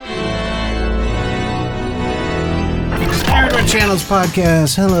Red Channels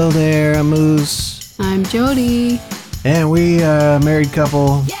Podcast. Hello there, I'm Moose. I'm Jody. And we married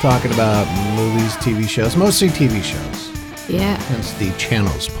couple talking about movies, TV shows, mostly TV shows. Yeah. That's the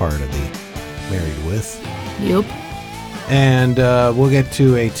channels part of the Married With. Yep. And we'll get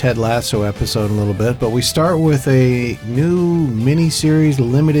to a Ted Lasso episode in a little bit, but we start with a new mini-series,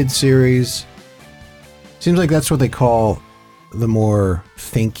 limited series. Seems like that's what they call the more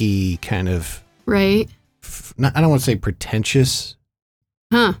thinky kind of... Right. I don't want to say pretentious.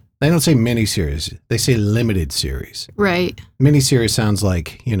 Huh. They don't say mini-series. They say limited series. Right. Mini-series sounds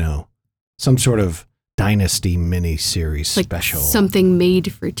like, you know, some sort of Dynasty mini-series like special. Something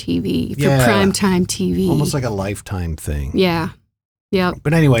made for TV, for primetime TV. Almost like a Lifetime thing. Yeah. Yep.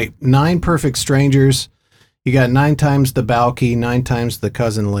 But anyway, 9 Perfect Strangers. You got 9 times the Balky, 9 times the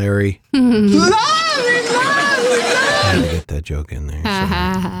cousin Larry. I had to get that joke in there.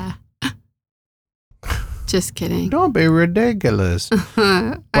 Just kidding. Don't be ridiculous.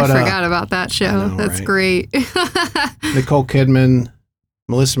 I forgot about that show. That's right? Great. Nicole Kidman,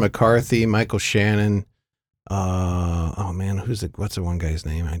 Melissa McCarthy, Michael Shannon. Oh man, what's the one guy's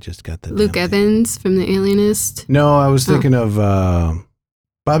name? I just got the Luke Evans from The Alienist. No, I was thinking of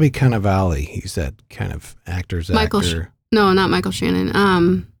Bobby Cannavale. He's that kind of actor. No, not Michael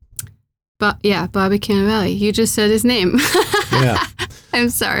Shannon. But yeah, Bobby Cannavale. You just said his name. Yeah. I'm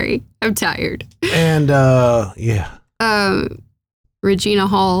sorry. I'm tired. And yeah. Regina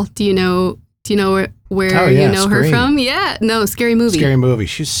Hall. Do you know where oh, yeah, you know Scream. her from? Yeah. No, Scary Movie. Scary Movie.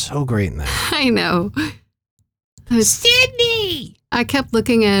 She's so great in that. I know. Sydney. I kept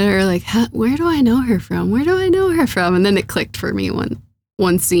looking at her like, where do I know her from? Where do I know her from? And then it clicked for me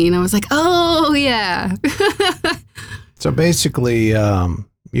one scene. I was like, oh yeah. So basically,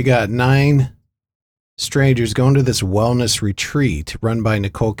 you got 9 strangers going to this wellness retreat run by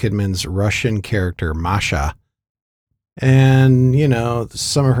Nicole Kidman's Russian character, Masha. And, you know,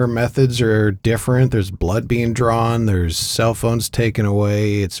 some of her methods are different. There's blood being drawn. There's cell phones taken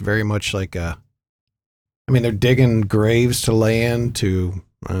away. It's very much like they're digging graves to lay in to,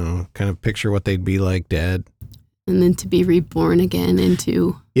 I don't know, kind of picture what they'd be like dead. And then to be reborn again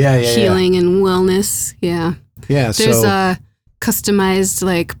into healing and wellness. Yeah. Yeah. There's customized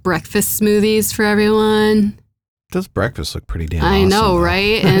like breakfast smoothies for everyone. Does breakfast look pretty damn I awesome, know, though.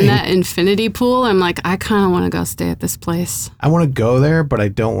 right? And that infinity pool, I'm like, I kind of want to go stay at this place. I want to go there, but I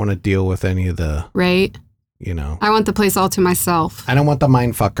don't want to deal with any of the... Right? You know. I want the place all to myself. I don't want the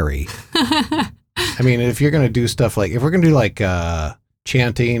mind fuckery. I mean, if you're going to do stuff like... If we're going to do like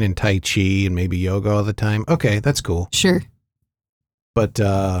chanting and Tai Chi and maybe yoga all the time, okay, that's cool. Sure. But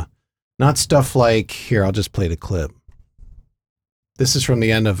not stuff like... Here, I'll just play the clip. This is from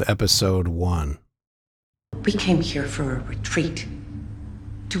the end of episode 1. We came here for a retreat.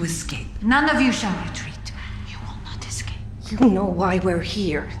 To escape. None of you shall retreat. You will not escape. You know why we're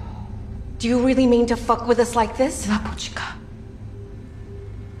here. Do you really mean to fuck with us like this? Lapuchka.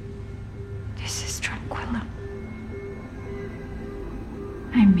 This is Tranquillum.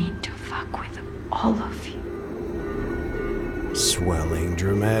 I mean to fuck with all of you. Swelling,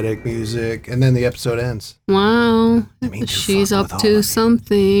 dramatic music. And then the episode ends. Wow. She's up to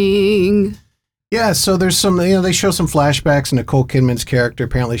something. Yeah, so there's some, they show some flashbacks of Nicole Kidman's character.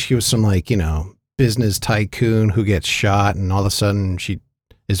 Apparently she was some business tycoon who gets shot and all of a sudden she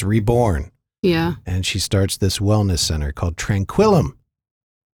is reborn. Yeah. And she starts this wellness center called Tranquillum.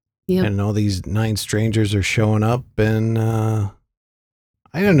 Yep. And all these 9 strangers are showing up and, I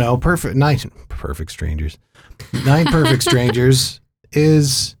don't know, 9 perfect strangers. 9 perfect strangers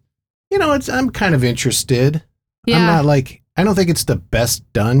is, I'm kind of interested. Yeah. I'm not I don't think it's the best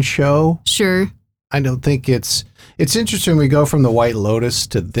done show. Sure. I don't think it's interesting we go from the White Lotus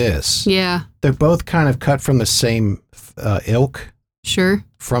to this. Yeah. They're both kind of cut from the same ilk. Sure.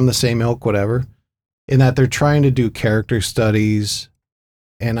 From the same ilk, whatever. In that they're trying to do character studies.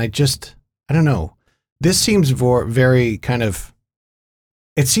 And I don't know. This seems very kind of,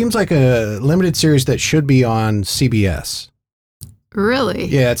 it seems like a limited series that should be on CBS. Really?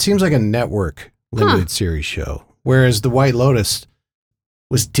 Yeah, it seems like a network limited series show. Whereas the White Lotus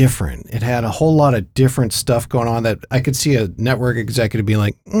was different. It had a whole lot of different stuff going on that I could see a network executive being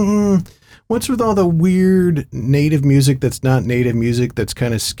like, what's with all the weird native music that's not native music that's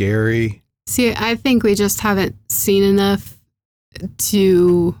kind of scary? See, I think we just haven't seen enough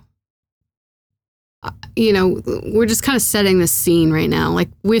to, we're just kind of setting the scene right now. Like,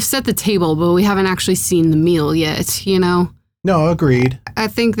 we've set the table, but we haven't actually seen the meal yet, No, agreed. I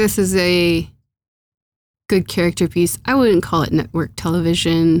think this is a good character piece. I wouldn't call it network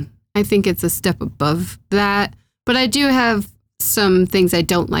television. I think it's a step above that. But I do have some things I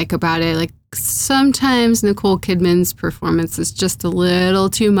don't like about it. Like sometimes Nicole Kidman's performance is just a little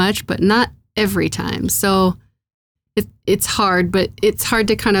too much, but not every time. So it's hard, but it's hard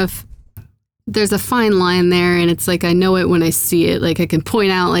to kind of, there's a fine line there, and it's like I know it when I see it. Like I can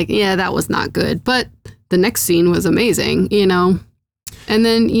point out like, yeah, that was not good, but the next scene was amazing, you know? And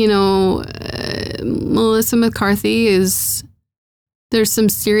then, you know, Melissa McCarthy there's some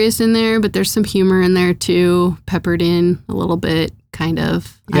serious in there, but there's some humor in there too, peppered in a little bit, kind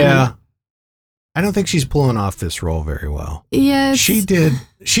of. Yeah. I don't think she's pulling off this role very well. Yeah. She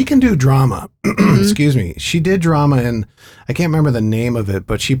can do drama. Excuse me. She did drama, and I can't remember the name of it,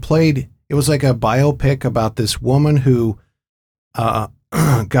 but it was like a biopic about this woman who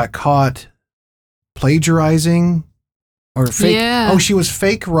got caught plagiarizing or fake. Yeah. Oh, she was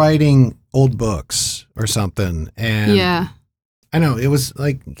fake writing old books or something. And Yeah. I know it was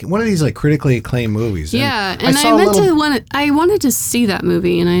like one of these like critically acclaimed movies. Yeah. And I wanted to see that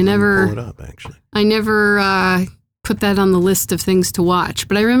movie, and I never pull it up actually. I never put that on the list of things to watch,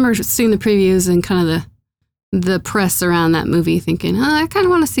 but I remember seeing the previews and kind of the press around that movie thinking, I kind of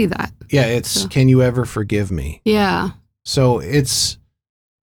want to see that. Yeah, it's Can You Ever Forgive Me? Yeah. So it's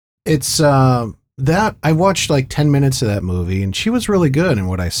that I watched like 10 minutes of that movie, and she was really good in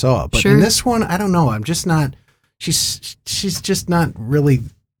what I saw. But Sure. in this one, I don't know. I'm just not, she's just not really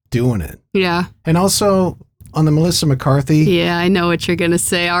doing it. Yeah. And also on the Melissa McCarthy, Yeah, I know what you're going to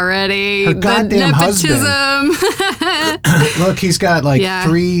say already. Her goddamn husband. look, he's got like Yeah.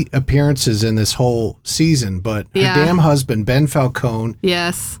 3 appearances in this whole season, but her Yeah. damn husband, Ben Falcone,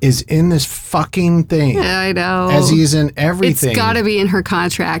 Yes. is in this fucking thing. Yeah, I know. As he is in everything. It's got to be in her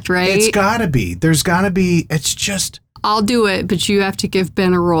contract, right? It's gotta be. There's gotta be. It's just. I'll do it, but you have to give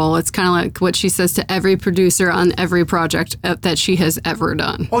Ben a role. It's kind of like what she says to every producer on every project that she has ever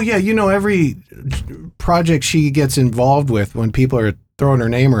done. Oh yeah, you know, every project she gets involved with, when people are throwing her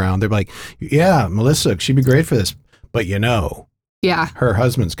name around, they're like, "Yeah, Melissa, she'd be great for this." But you know, Yeah. her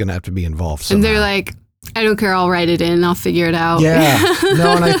husband's gonna have to be involved somehow. And they're like, I don't care, I'll write it in, I'll figure it out. "Yeah,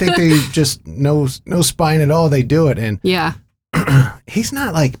 no," and I think they just no spine at all. They do it, and Yeah. he's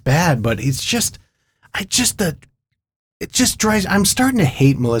not like bad, but it's just, it just drives. I'm starting to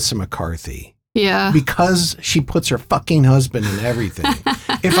hate Melissa McCarthy. Yeah. Because she puts her fucking husband in everything.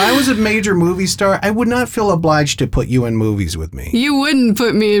 If I was a major movie star, I would not feel obliged to put you in movies with me. You wouldn't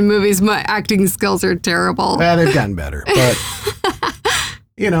put me in movies. My acting skills are terrible. Well, they've gotten better. But,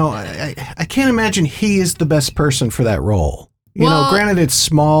 you know, I can't imagine he is the best person for that role. You know, granted, it's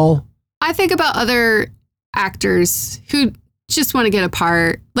small. I think about other actors who just want to get a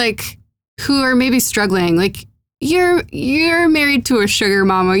part, like who are maybe struggling. Like you're married to a sugar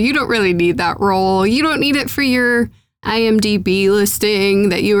mama. You don't really need that role. You don't need it for your IMDb listing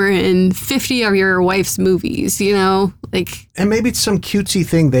that you were in 50 of your wife's movies, you know? Like, And maybe it's some cutesy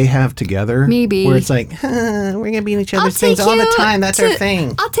thing they have together. Maybe. Where it's like, we're going to be in each other's take things all the you time. That's our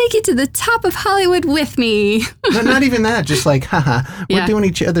thing. I'll take you to the top of Hollywood with me. No, not even that. Just like, we're Yeah. doing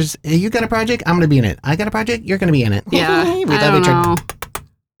each other's. You got a project? I'm going to be in it. I got a project? You're going to be in it. Yeah. We I love don't each other. know.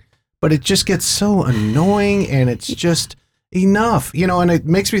 But it just gets so annoying, and it's just enough, you know. And it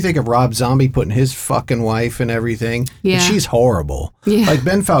makes me think of Rob Zombie putting his fucking wife and everything. Yeah. And she's horrible. Yeah. Like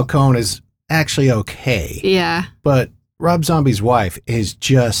Ben Falcone is actually okay, Yeah. but Rob Zombie's wife is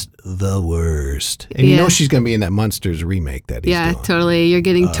just the worst. And you Yeah. know she's going to be in that Monsters remake that he's Yeah, doing. totally. You're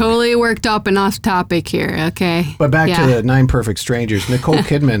getting totally worked up and off topic here. Okay. But back Yeah. to the 9 Perfect Strangers, Nicole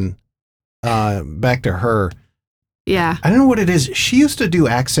Kidman. Back to her. Yeah. I don't know what it is. She used to do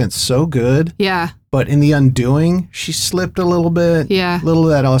accents so good. Yeah. But in The Undoing, she slipped a little bit. Yeah. A little of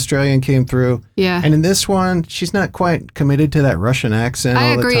that Australian came through. Yeah. And in this one, she's not quite committed to that Russian accent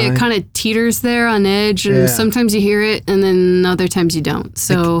I all agree. the time. It kind of teeters there on edge, and Yeah. sometimes you hear it, and then other times you don't.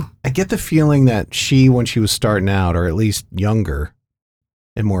 So, I get the feeling that she, when she was starting out, or at least younger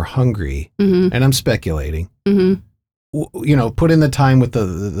and more hungry, mhm, and I'm speculating, mhm. you know, put in the time with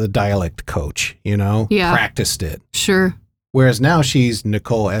the dialect coach, you know, Yeah. practiced it. Sure. Whereas now she's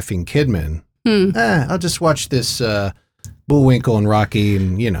Nicole effing Kidman. Hmm. I'll just watch this Bullwinkle and Rocky,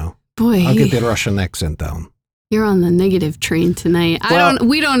 and you know, Boy, I'll get the Russian accent down. you're on the negative train tonight. Well-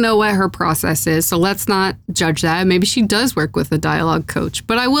 We don't know what her process is, so let's not judge that. Maybe she does work with a dialogue coach,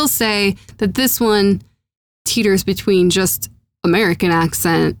 but I will say that this one teeters between just American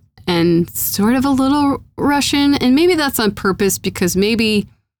accent and sort of a little Russian, and maybe that's on purpose because maybe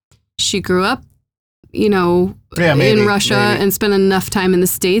she grew up, you know, Yeah, maybe, in Russia maybe. and spent enough time in the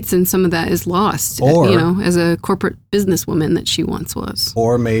States, and some of that is lost, Or- you know, as a corporate businesswoman that she once was.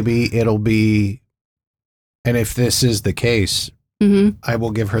 Or maybe it'll be, and if this is the case, Hmm. I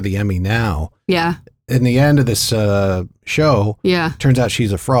will give her the Emmy now. Yeah, In the end of this show, yeah, turns out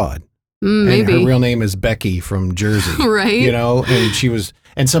she's a fraud. And Maybe. her real name is Becky from Jersey. Right. You know, and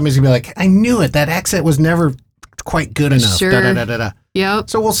and somebody's gonna be like, I knew it. That accent was never quite good enough. Sure. Da, da, da, da, da. Yep.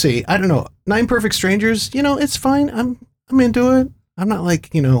 So we'll see. I don't know. 9 Perfect Strangers, you know, it's fine. I'm into it. I'm not like,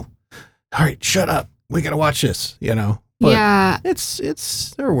 you know, all right, shut up. We gotta watch this, you know. But Yeah.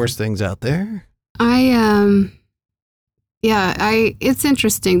 there are worse things out there. It's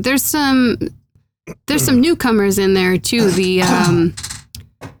interesting. There's some newcomers in there too. The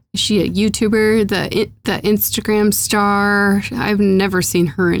is she a YouTuber? The Instagram star. I've never seen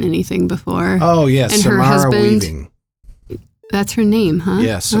her in anything before. Oh yes, And her Samara husband? Weaving. That's her name, huh?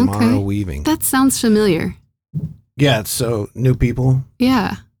 Yeah, Samara Okay. Weaving. That sounds familiar. Yeah, so new people.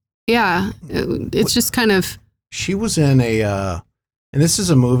 Yeah. Yeah. It's just kind of She was in and this is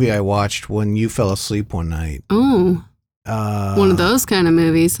a movie I watched when you fell asleep one night. one of those kind of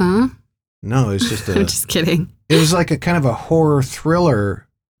movies, huh? No, it's just I'm just kidding. it was like a kind of a horror thriller.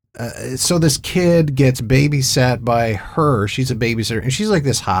 So this kid gets babysat by her. She's a babysitter, and she's like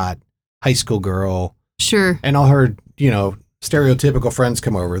this hot high school girl, Sure. and all her, you know, stereotypical friends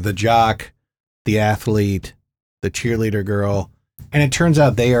come over: the jock, the athlete, the cheerleader girl, and it turns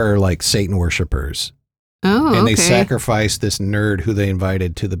out they are like Satan worshipers, Oh, and okay. they sacrifice this nerd who they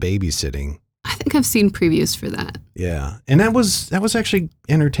invited to the babysitting. I think I've seen previews for that. Yeah, and that was actually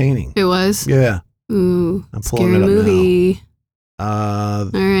entertaining. It was. Yeah, Ooh, I'm pulling scary it up now. movie. All All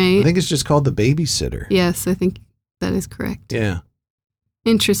right. I think it's just called The Babysitter. Yes, I think that is correct. Yeah.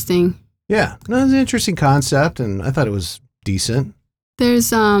 Interesting. Yeah, no, it's an interesting concept, and I thought it was decent.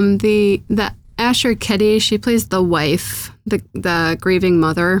 There's the Asher Ketty. She plays the wife, the grieving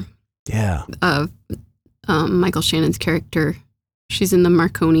mother Yeah, of Michael Shannon's character. She's in the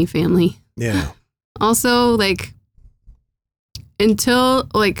Marconi family. yeah, Also, like, until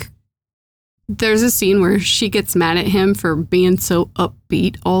like there's a scene where she gets mad at him for being so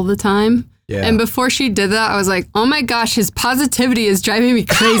upbeat all the time. yeah. And before she did that, I was like, oh my gosh, his positivity is driving me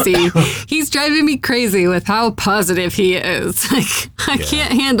crazy. He's driving me crazy with how positive he is. Like, I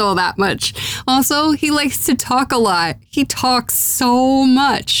can't handle that much. Also, he likes to talk a lot. He talks so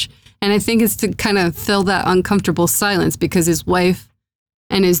much. And I think it's to kind of fill that uncomfortable silence because his wife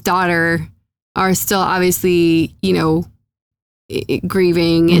and his daughter are still obviously, you know,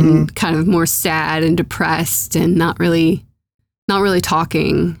 grieving and kind of more sad and depressed and not really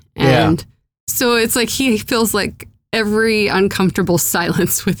talking. And so it's like he feels like every uncomfortable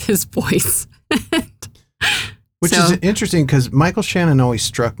silence with his voice. Which is interesting because Michael Shannon always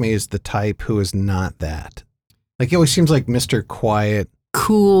struck me as the type who is not that. Like, he always seems like Mr. Quiet,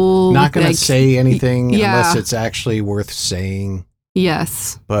 cool. not going like, to say anything yeah. unless it's actually worth saying.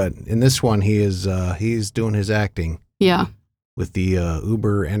 Yes. But in this one, he's doing his acting Yeah. with the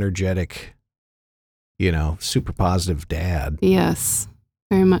uber energetic, you know, super positive dad. Yes.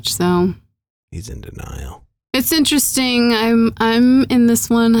 Very much so. He's in denial. It's interesting. I'm in this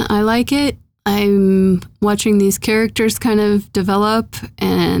one. I like it. I'm watching these characters kind of develop,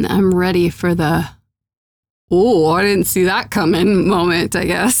 and I'm ready for the "oh, I didn't see that coming" moment, I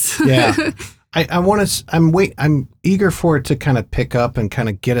guess. Yeah. I'm eager for it to kind of pick up and kind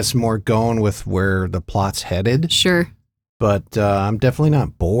of get us more going with where the plot's headed. Sure. But I'm definitely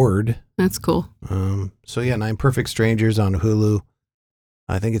not bored. That's cool. So yeah, 9 Perfect Strangers on Hulu.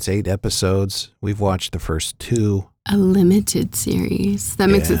 I think it's 8 episodes. We've watched the first 2. A limited series. That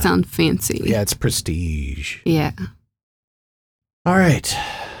makes it Yeah. sound fancy. Yeah, it's prestige. Yeah. All right.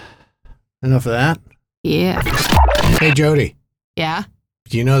 Enough of that. Yeah. Hey, Jody, Yeah.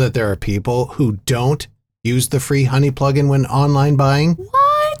 do you know that there are people who don't use the free Honey plugin when online buying?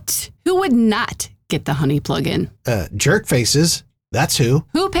 What? Who would not get the Honey plugin? Jerk faces. That's who.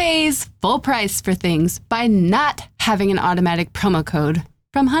 Who pays full price for things by not having an automatic promo code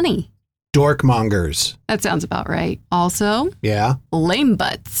from Honey? Dorkmongers. That sounds about right. Also, Yeah. lame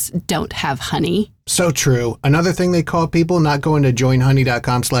butts don't have Honey. So true. Another thing they call people not going to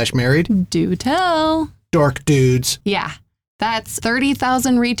joinhoney.com/married? Do tell. Dork dudes. Yeah, that's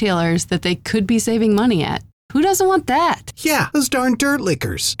 30,000 retailers that they could be saving money at. Who doesn't want that? Yeah, those darn dirt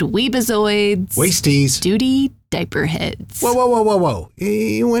lickers. Dweebazoids. Wasties. Duty diaper heads. Whoa, whoa, whoa, whoa, whoa.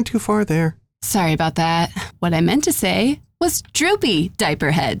 You went too far there. Sorry about that. What I meant to say was droopy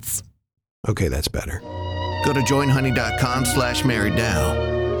diaper heads. Okay, that's better. Go to joinhoney.com/married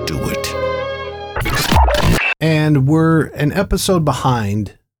now. Do it. And we're an episode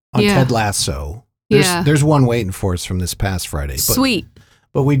behind on Yeah. Ted Lasso. Yeah. There's one waiting for us from this past Friday. Sweet.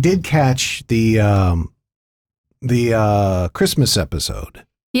 But we did catch the Christmas episode.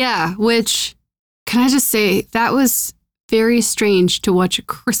 Yeah, which, can I just say, that was very strange to watch a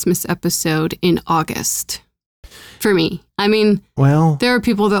Christmas episode in August. for me. I mean, Well, there are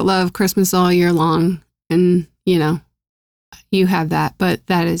people that love Christmas all year long, and you have that, but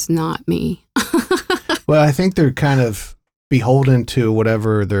that is not me. well, I think they're kind of beholden to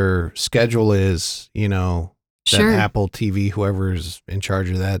whatever their schedule is, that Sure. Apple TV, whoever's in charge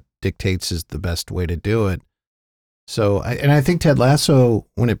of that, dictates is the best way to do it. So, I think Ted Lasso,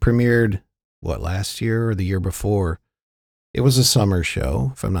 when it premiered, last year or the year before, it was a summer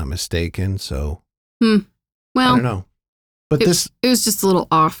show, if I'm not mistaken. So, I Well, don't know. But it this, was just a little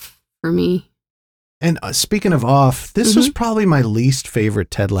off for me. and speaking of off, this was probably my least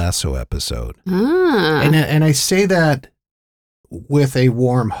favorite Ted Lasso episode. Ah, And I say that with a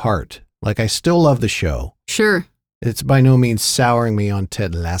warm heart. Like, I still love the show. sure. It's by no means souring me on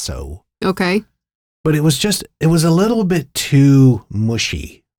Ted Lasso. Okay. But it was a little bit too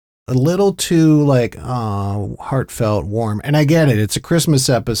mushy. A little too, heartfelt, warm. And I get it. It's a Christmas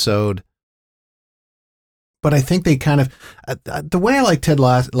episode. But I think they kind of, the way I like Ted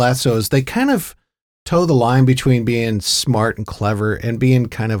Lasso is they kind of toe the line between being smart and clever and being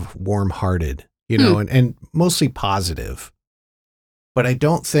kind of warm-hearted, and mostly positive. But I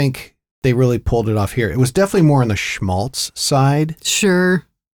don't think they really pulled it off here. It was definitely more on the schmaltz side. Sure.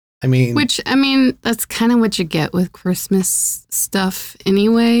 I mean, That's kind of what you get with Christmas stuff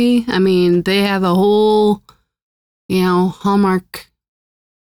anyway. I mean, they have a whole, Hallmark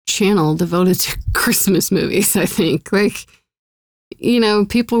channel devoted to Christmas movies, I think. People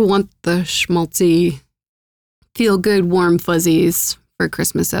want the schmaltzy, feel-good, warm fuzzies for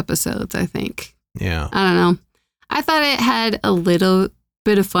Christmas episodes, I think. yeah. I don't know. I thought it had a little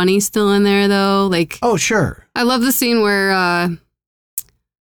bit of funny still in there, though. Oh, sure. I love the scene where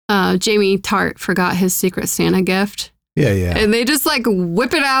Jamie Tart forgot his Secret Santa gift. Yeah, yeah. And they just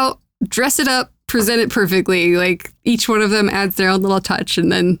whip it out, dress it up, present it perfectly. Each one of them adds their own little touch.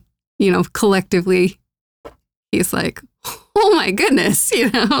 And then, collectively, he's like, oh my goodness,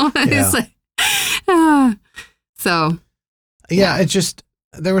 Yeah. It's so. Yeah, it just,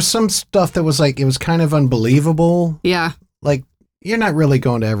 there was some stuff that was it was kind of unbelievable. Yeah, You're not really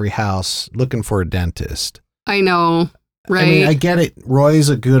going to every house looking for a dentist. I know. Right. I mean, I get it. Roy's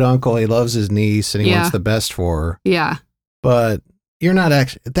a good uncle. He loves his niece and he wants the best for her. Yeah. But you're not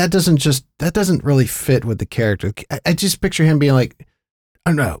actually, that doesn't really fit with the character. I just picture him being like,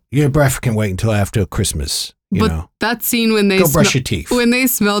 oh no, your breath can wait until after Christmas. But that scene when they go brush your teeth. When they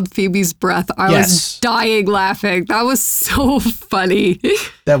smelled Phoebe's breath, I was dying laughing. That was so funny.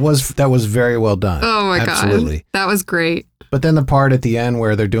 That was very well done. Oh my Absolutely. God. That was great. But then the part at the end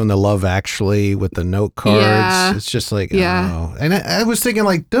where they're doing the Love Actually with the note cards, it's just oh. And I was thinking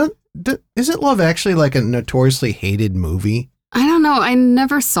isn't Love Actually a notoriously hated movie? I don't know. I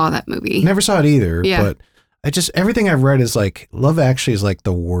never saw that movie. Never saw it either. Yeah. But everything I've read is Love Actually is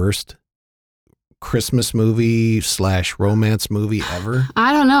the worst Christmas movie / romance movie ever.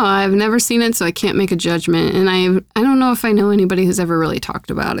 I don't know. I've never seen it, so I can't make a judgment. And I don't know if I know anybody who's ever really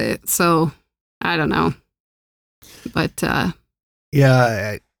talked about it. So I don't know. But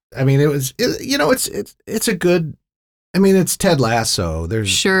yeah, I mean, it's a good. I mean, it's Ted Lasso.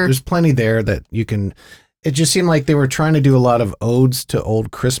 There's plenty there that you can. It just seemed like they were trying to do a lot of odes to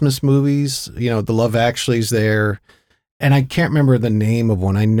old Christmas movies. The Love Actually's there. And I can't remember the name of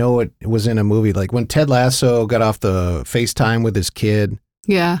one. I know it was in a movie. When Ted Lasso got off the FaceTime with his kid.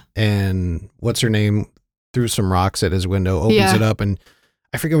 Yeah. And what's her name threw some rocks at his window, opens it up. And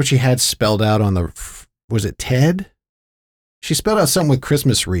I forget what she had spelled out on was it Ted? She spelled out something with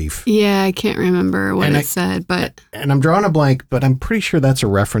Christmas wreath. Yeah, I can't remember what it said, but. And I'm drawing a blank, but I'm pretty sure that's a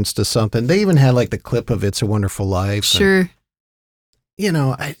reference to something. They even had the clip of It's a Wonderful Life. Sure.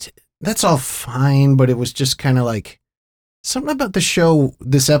 And, that's all fine, but it was just kind of something about the show,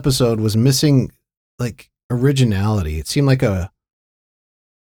 this episode was missing originality. It seemed like they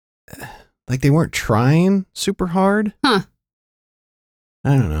weren't trying super hard. Huh.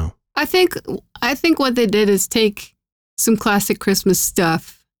 I don't know. I think what they did is take some classic Christmas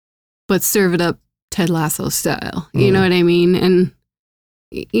stuff, but serve it up Ted Lasso style. You know what I mean? And,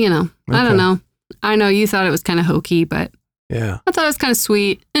 I don't know. I know you thought it was kind of hokey, but yeah, I thought it was kind of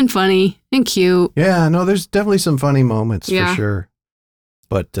sweet and funny and cute. Yeah, no, there's definitely some funny moments for sure.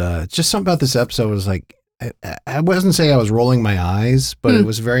 But just something about this episode was I wasn't saying I was rolling my eyes, but it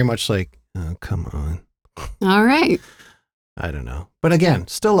was very much oh, come on. All right. I don't know. But again,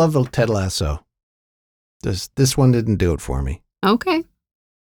 still love the Ted Lasso. This one didn't do it for me. Okay.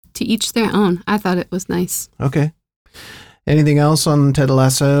 To each their own. I thought it was nice. Okay. Anything else on Ted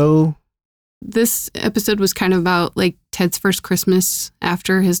Lasso? This episode was kind of about Ted's first Christmas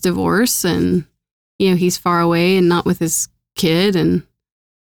after his divorce, and he's far away and not with his kid, and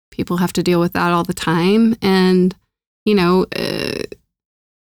people have to deal with that all the time. And you know,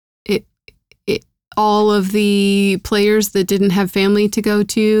 all of the players that didn't have family to go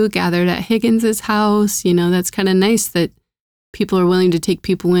to gathered at Higgins's house. You know, that's kind of nice that people are willing to take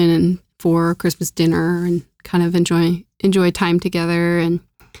people in and for Christmas dinner and kind of enjoy time together. And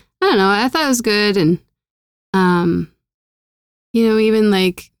I don't know, I thought it was good. And, you know, even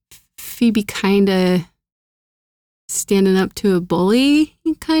like Phoebe kind of standing up to a bully,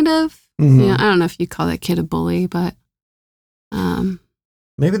 kind of. Mhm. You know, I don't know if you call that kid a bully, but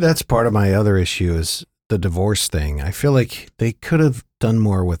Maybe that's part of my other issue is the divorce thing. I feel like they could have done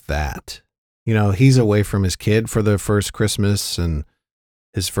more with that. You know, he's away from his kid for the first Christmas and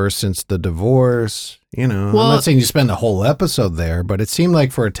his first since the divorce. You know, Well- I'm not saying you spend the whole episode there, but it seemed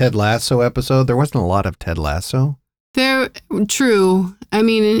like for a Ted Lasso episode, there wasn't a lot of Ted Lasso. true. I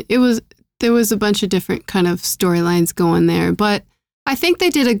mean, there was a bunch of different kind of storylines going there, but I think they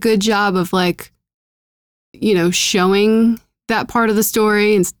did a good job of like, you know, showing that part of the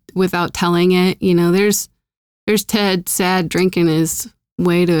story and without telling it. You know, there's Ted sad drinking his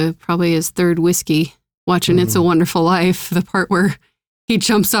way to probably his third whiskey, watching It's a Wonderful Life, the part where he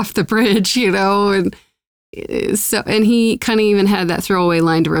jumps off the bridge, you know, and so, and he kind of even had that throwaway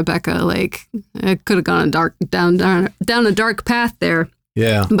line to Rebecca, like, I could have gone down a dark path there,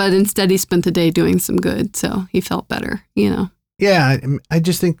 Yeah. but instead he spent the day doing some good, so he felt better, you know. Yeah. I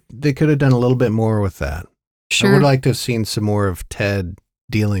just think they could have done a little bit more with that. I Sure. would like to have seen some more of Ted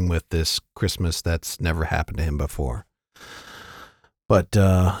dealing with this Christmas that's never happened to him before. But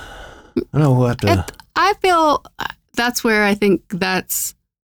I don't know, we'll have to. I feel that's where I think that's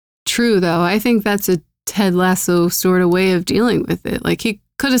true, though. I think that's a Ted Lasso sort of way of dealing with it. Like, he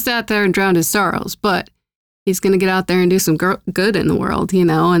could have sat there and drowned his sorrows, but he's going to get out there and do some good in the world, you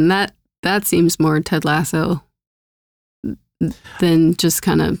know, and that seems more Ted Lasso than just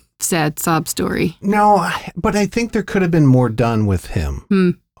kind of sad sob story. No, but I think there could have been more done with him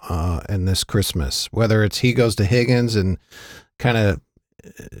Hmm. in this Christmas. Whether it's he goes to Higgins and kind of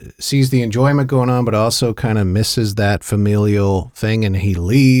sees the enjoyment going on, but also kind of misses that familial thing and he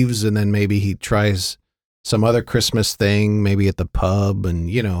leaves and then maybe he tries some other Christmas thing, maybe at the pub and,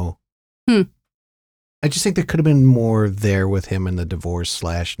 you know. I just think there could have been more there with him in the divorce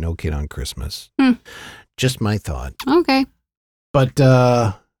 / no kid on Christmas. Just my thought. Okay. But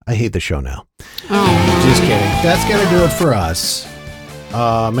I hate the show now. Oh, Just kidding. That's going to do it for us.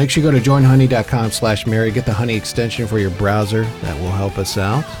 Make sure you go to joinhoney.com/Mary. Get the Honey extension for your browser. That will help us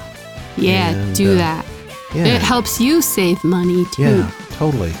out. yeah, And, do that. Yeah. It helps you save money, too. Yeah,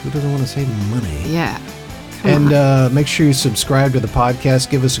 totally. Who doesn't want to save money? Yeah. Come on. And make sure you subscribe to the podcast.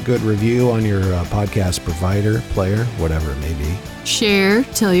 Give us a good review on your podcast provider, player, whatever it may be. Share,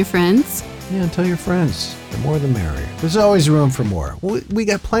 tell your friends. Yeah, and tell your friends. The more the merrier. There's always room for more. We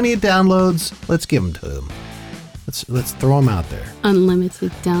got plenty of downloads. Let's give them to them. Let's throw them out there.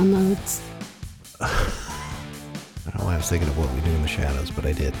 Unlimited downloads. I don't know why I was thinking of What We Do in the Shadows, but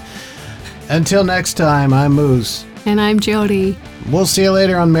I did. Until next time, I'm Moose. And I'm Jody. We'll see you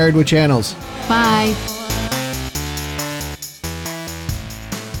later on Married with Channels. Bye.